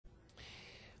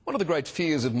One of the great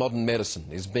fears of modern medicine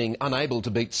is being unable to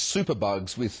beat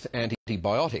superbugs with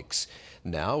antibiotics.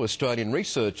 Now, Australian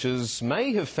researchers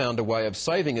may have found a way of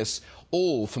saving us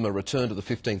all from a return to the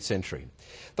 15th century.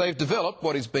 They've developed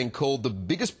what is being called the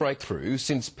biggest breakthrough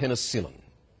since penicillin.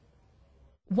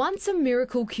 Once a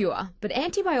miracle cure, but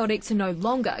antibiotics are no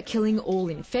longer killing all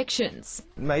infections.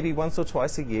 Maybe once or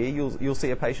twice a year you'll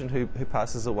see a patient who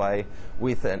passes away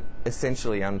with an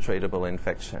essentially untreatable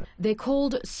infection. They're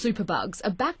called superbugs, a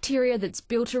bacteria that's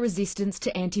built a resistance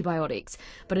to antibiotics.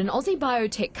 But an Aussie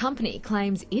biotech company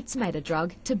claims it's made a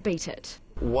drug to beat it.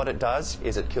 What it does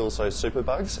is it kills those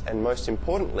superbugs and, most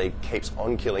importantly, keeps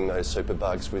on killing those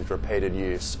superbugs with repeated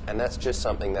use. And that's just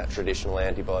something that traditional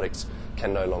antibiotics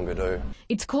can no longer do.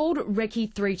 It's called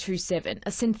Recce 327,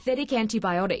 a synthetic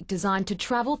antibiotic designed to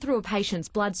travel through a patient's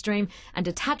bloodstream and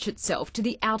attach itself to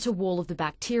the outer wall of the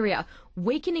bacteria,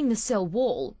 weakening the cell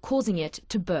wall, causing it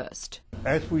to burst.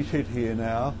 As we sit here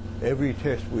now, every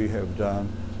test we have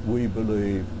done, we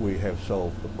believe we have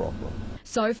solved the problem.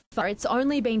 So far, it's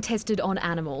only been tested on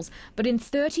animals, but in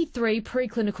 33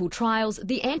 preclinical trials,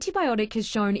 the antibiotic has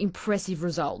shown impressive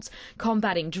results,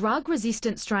 combating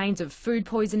drug-resistant strains of food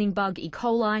poisoning bug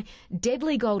E.coli,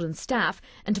 deadly golden staph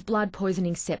and blood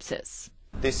poisoning sepsis.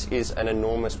 This is an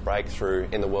enormous breakthrough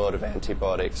in the world of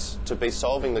antibiotics. To be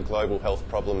solving the global health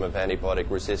problem of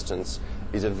antibiotic resistance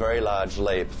is a very large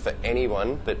leap for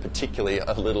anyone, but particularly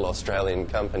a little Australian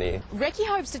company. Recce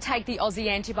hopes to take the Aussie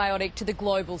antibiotic to the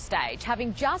global stage,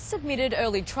 having just submitted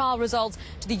early trial results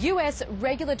to the US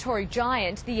regulatory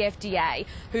giant, the FDA,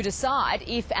 who decide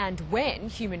if and when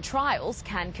human trials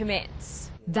can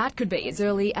commence. That could be as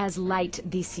early as late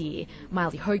this year.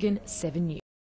 Miley Hogan, 7 News.